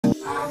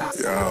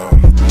Yeah.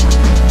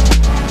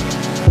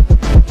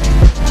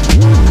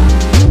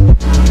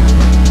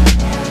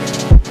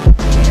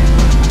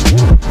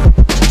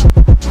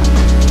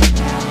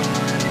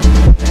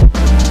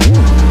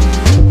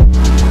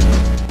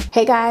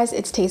 Hey guys,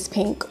 it's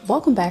Tastepink.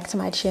 Welcome back to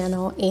my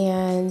channel,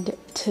 and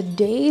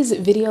today's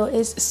video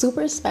is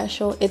super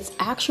special. It's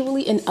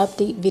actually an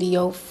update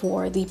video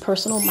for the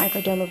personal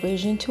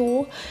microdermabrasion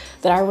tool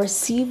that I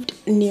received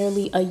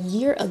nearly a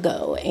year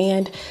ago.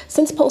 And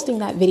since posting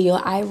that video,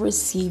 I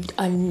received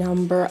a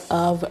number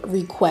of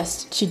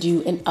requests to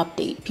do an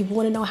update. People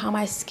want to know how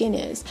my skin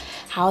is.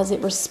 How is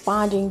it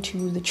responding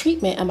to the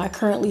treatment? Am I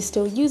currently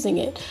still using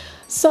it?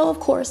 So of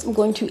course, I'm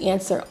going to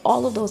answer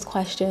all of those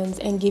questions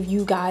and give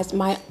you guys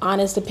my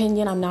honest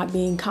opinion. I'm not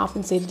being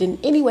compensated in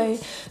any way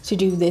to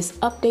do this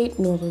update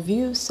nor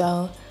review,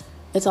 so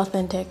it's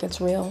authentic, it's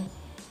real.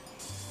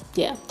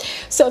 Yeah,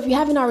 so if you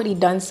haven't already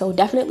done so,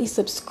 definitely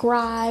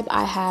subscribe.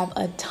 I have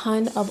a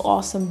ton of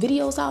awesome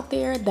videos out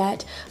there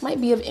that might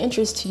be of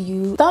interest to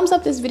you. Thumbs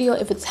up this video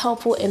if it's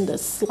helpful in the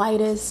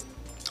slightest.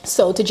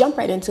 So to jump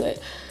right into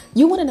it,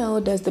 you want to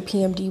know, does the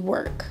PMD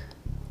work?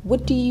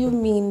 What do you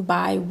mean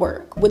by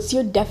work? What's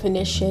your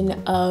definition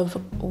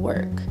of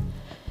work?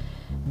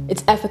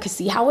 Its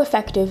efficacy, how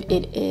effective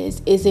it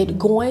is. Is it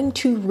going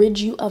to rid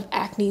you of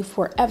acne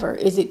forever?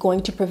 Is it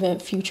going to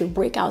prevent future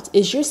breakouts?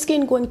 Is your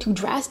skin going to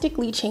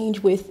drastically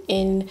change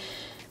within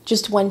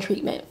just one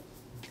treatment?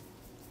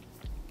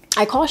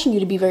 I caution you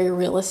to be very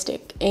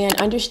realistic and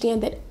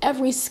understand that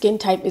every skin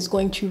type is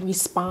going to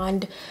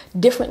respond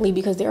differently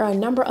because there are a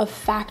number of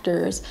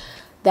factors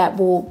that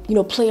will,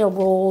 play a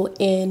role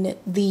in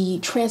the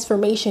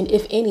transformation,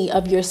 if any,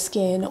 of your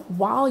skin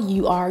while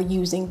you are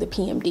using the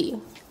PMD.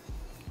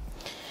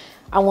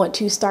 I want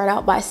to start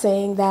out by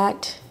saying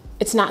that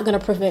it's not going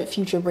to prevent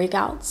future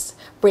breakouts.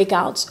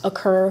 Breakouts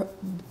occur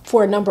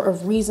for a number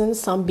of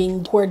reasons, some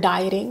being poor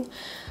dieting,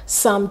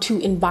 some to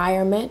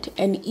environment,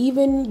 and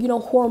even,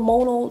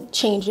 hormonal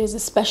changes,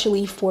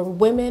 especially for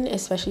women,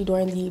 especially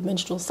during the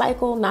menstrual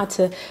cycle. Not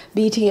to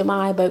be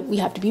TMI, but we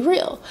have to be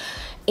real.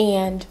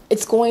 And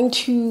it's going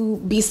to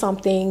be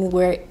something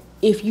where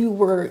if you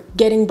were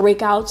getting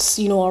breakouts,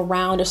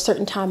 around a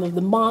certain time of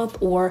the month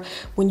or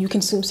when you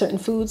consume certain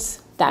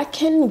foods, that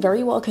can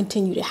very well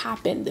continue to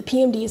happen. The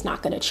PMD is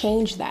not going to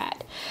change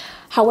that.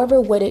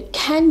 However, what it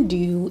can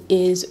do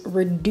is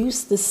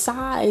reduce the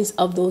size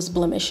of those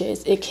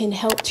blemishes. It can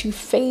help to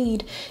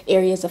fade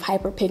areas of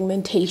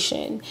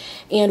hyperpigmentation.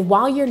 And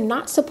while you're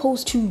not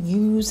supposed to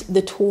use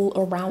the tool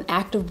around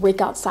active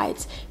breakout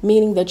sites,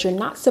 meaning that you're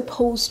not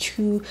supposed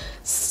to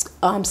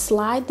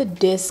slide the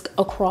disc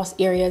across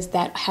areas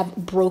that have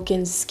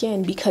broken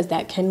skin, because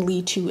that can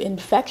lead to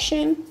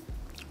infection,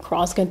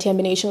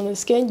 cross-contamination of the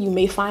skin, you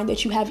may find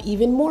that you have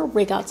even more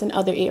breakouts in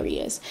other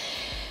areas.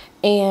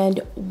 And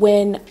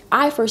when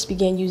I first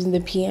began using the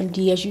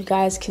PMD, as you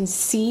guys can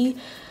see,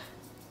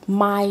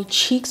 my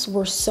cheeks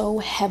were so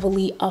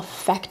heavily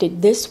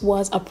affected. This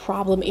was a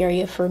problem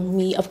area for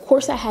me. Of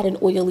course, I had an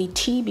oily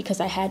T because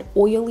I had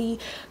oily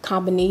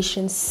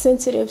combination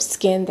sensitive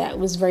skin that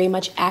was very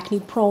much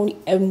acne prone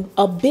and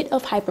a bit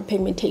of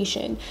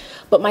hyperpigmentation.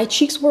 But my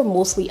cheeks were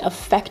mostly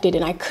affected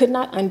and I could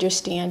not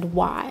understand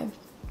why.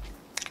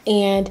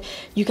 And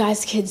you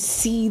guys could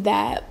see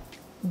that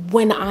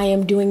when I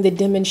am doing the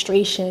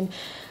demonstration,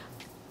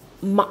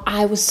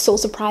 I was so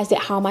surprised at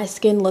how my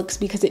skin looks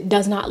because it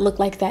does not look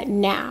like that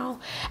now.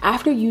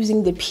 After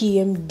using the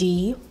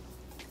PMD,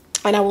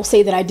 and I will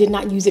say that I did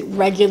not use it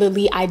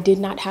regularly. I did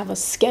not have a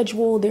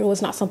schedule. There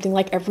was not something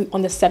like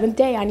on the 7th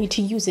day I need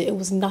to use it. It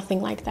was nothing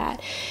like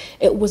that.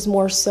 It was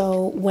more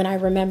so when I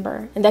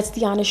remember, and that's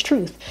the honest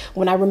truth.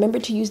 When I remember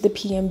to use the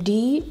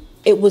PMD,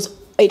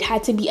 it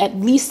had to be at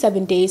least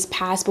 7 days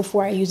past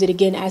before I use it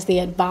again as they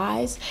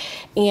advise.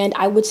 And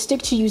I would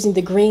stick to using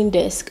the green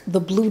disc, the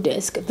blue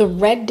disc. The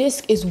red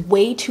disc is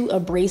way too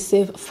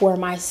abrasive for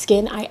my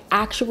skin. I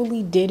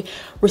actually did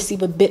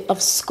receive a bit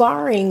of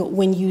scarring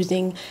when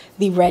using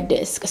the red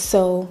disc.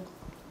 So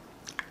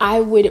I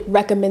would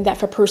recommend that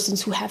for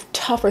persons who have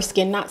tougher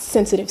skin, not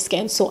sensitive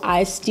skin. So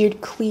I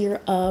steered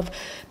clear of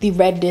the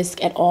red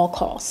disc at all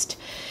costs.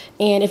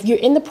 And if you're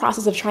in the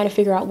process of trying to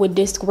figure out what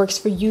disc works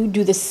for you,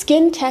 do the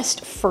skin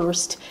test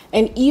first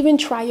and even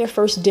try your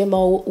first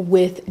demo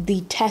with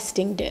the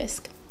testing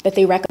disc that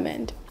they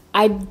recommend.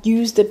 I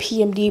use the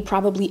PMD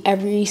probably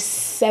every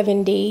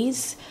 7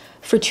 days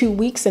for 2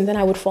 weeks, and then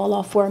I would fall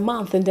off for a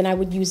month, and then I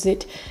would use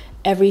it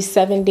every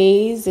 7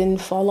 days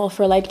and fall off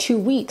for like 2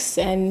 weeks.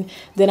 And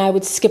then I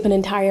would skip an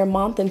entire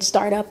month and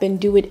start up and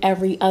do it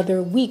every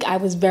other week. I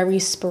was very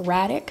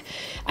sporadic.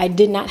 I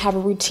did not have a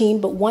routine,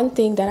 but one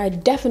thing that I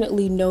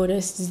definitely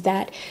noticed is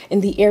that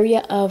in the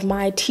area of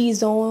my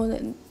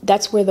T-zone,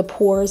 that's where the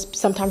pores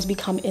sometimes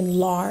become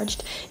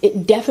enlarged.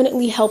 It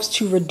definitely helps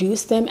to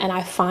reduce them. And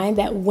I find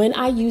that when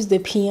I use the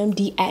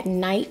PMD at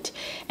night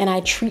and I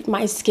treat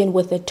my skin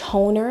with a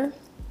toner,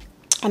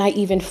 and I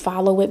even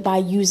follow it by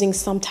using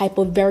some type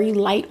of very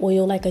light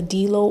oil like a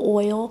Delo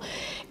oil,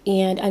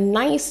 and a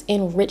nice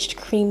enriched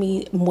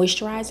creamy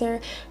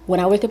moisturizer. When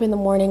I wake up in the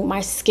morning,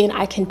 my skin,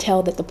 I can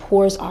tell that the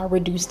pores are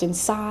reduced in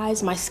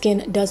size. My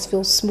skin does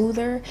feel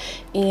smoother,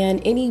 and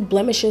any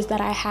blemishes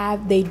that I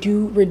have, they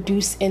do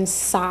reduce in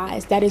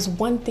size. That is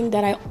one thing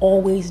that I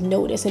always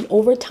notice, and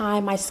over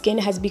time my skin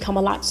has become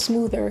a lot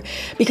smoother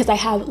because I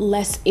have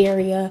less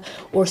area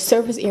or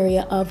surface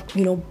area of,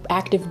 you know,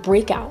 active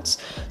breakouts.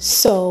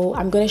 So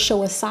I'm going to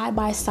show a side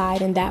by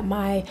side, and that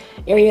my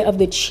area of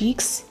the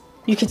cheeks,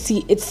 you can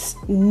see it's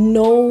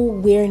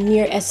nowhere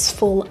near as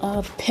full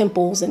of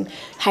pimples and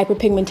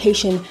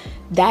hyperpigmentation.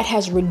 That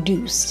has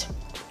reduced.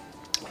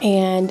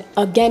 And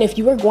again, if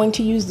you are going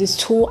to use this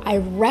tool, I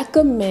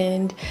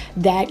recommend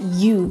that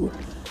you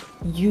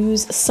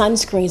use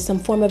sunscreen, some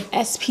form of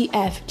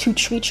SPF to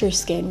treat your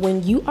skin.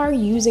 When you are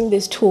using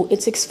this tool,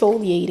 it's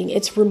exfoliating,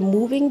 it's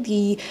removing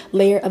the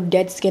layer of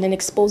dead skin and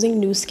exposing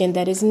new skin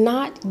that is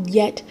not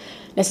yet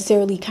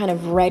necessarily kind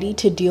of ready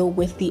to deal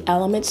with the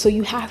elements. So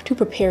you have to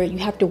prepare it, you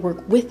have to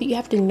work with it, you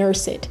have to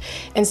nurse it.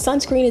 And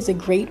sunscreen is a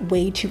great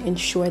way to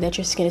ensure that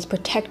your skin is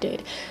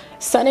protected.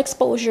 Sun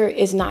exposure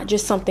is not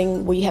just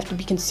something where you have to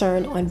be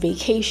concerned on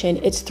vacation.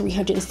 It's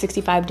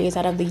 365 days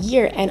out of the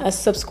year. And a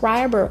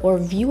subscriber or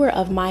viewer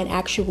of mine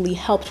actually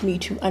helped me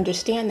to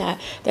understand that.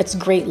 That's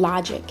great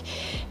logic.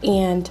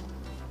 And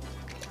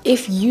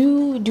if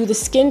you do the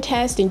skin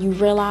test and you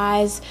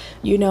realize,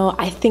 you know,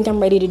 I think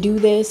I'm ready to do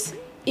this,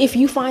 if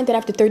you find that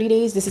after 30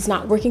 days this is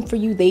not working for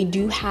you, they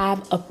do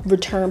have a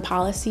return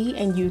policy,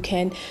 and you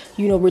can,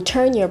 you know,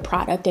 return your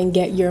product and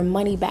get your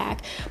money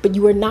back. But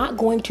you are not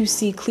going to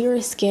see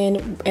clearer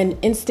skin and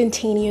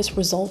instantaneous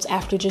results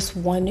after just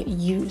one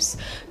use.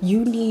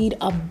 You need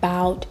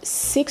about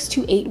 6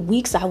 to 8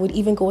 weeks. I would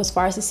even go as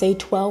far as to say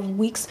 12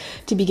 weeks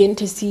to begin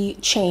to see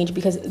change,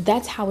 because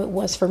that's how it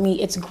was for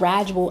me. It's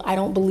gradual. I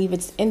don't believe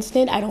it's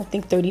instant. I don't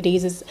think 30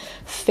 days is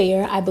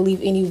fair. I believe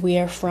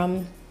anywhere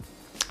from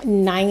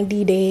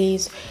 90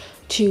 days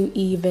to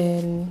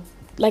even,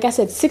 like I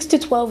said, 6 to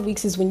 12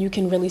 weeks is when you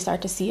can really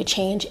start to see a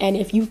change. And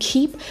if you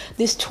keep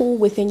this tool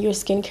within your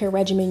skincare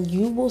regimen,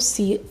 you will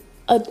see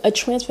a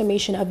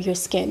transformation of your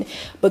skin.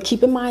 But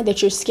keep in mind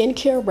that your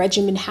skincare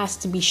regimen has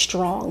to be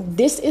strong.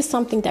 This is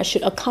something that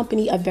should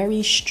accompany a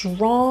very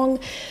strong,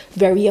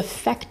 very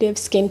effective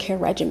skincare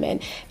regimen.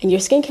 And your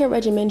skincare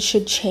regimen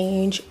should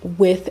change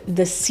with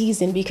the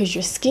season, because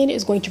your skin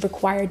is going to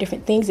require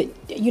different things at,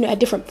 you know, at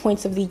different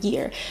points of the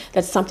year.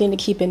 That's something to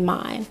keep in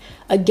mind.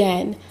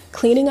 Again,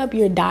 cleaning up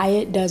your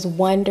diet does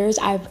wonders.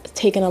 I've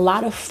taken a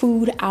lot of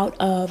food out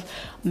of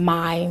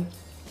my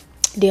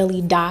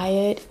daily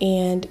diet,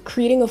 and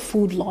creating a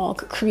food log,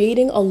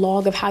 creating a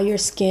log of how your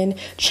skin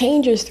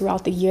changes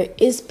throughout the year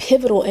is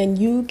pivotal. And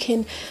you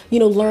can, you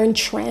know, learn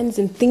trends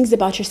and things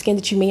about your skin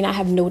that you may not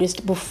have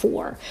noticed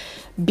before.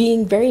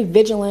 Being very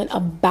vigilant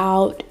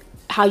about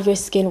how your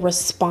skin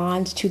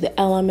responds to the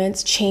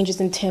elements,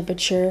 changes in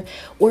temperature,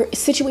 or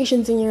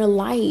situations in your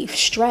life,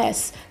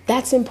 stress,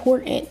 that's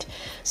important.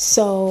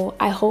 So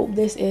I hope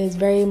this is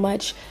very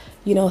much,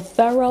 you know,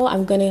 thorough.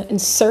 I'm going to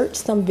insert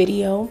some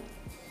video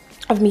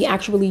of me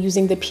actually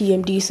using the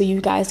PMD so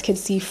you guys can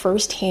see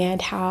firsthand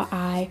how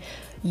I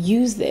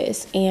use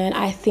this. And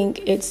I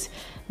think it's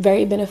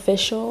very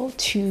beneficial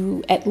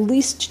to at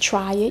least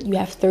try it. You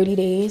have 30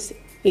 days.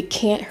 It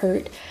can't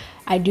hurt.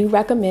 I do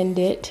recommend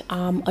it.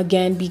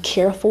 Again, be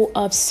careful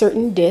of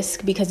certain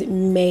discs because it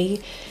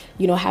may,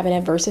 you know, have an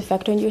adverse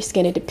effect on your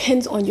skin. It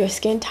depends on your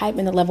skin type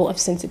and the level of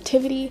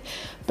sensitivity.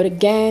 But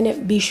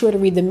again, be sure to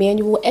read the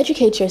manual,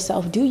 educate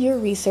yourself, do your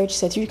research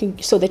so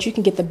that you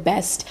can get the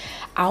best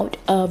out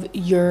of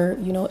your,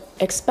 you know,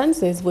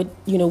 expenses with,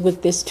 you know,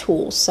 with this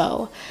tool.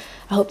 So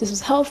I hope this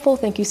was helpful.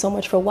 Thank you so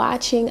much for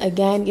watching.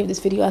 Again, give this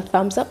video a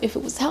thumbs up if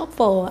it was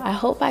helpful. I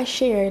hope I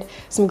shared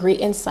some great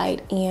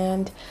insight,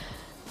 and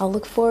I'll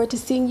look forward to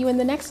seeing you in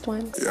the next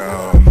one.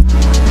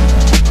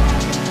 Yeah.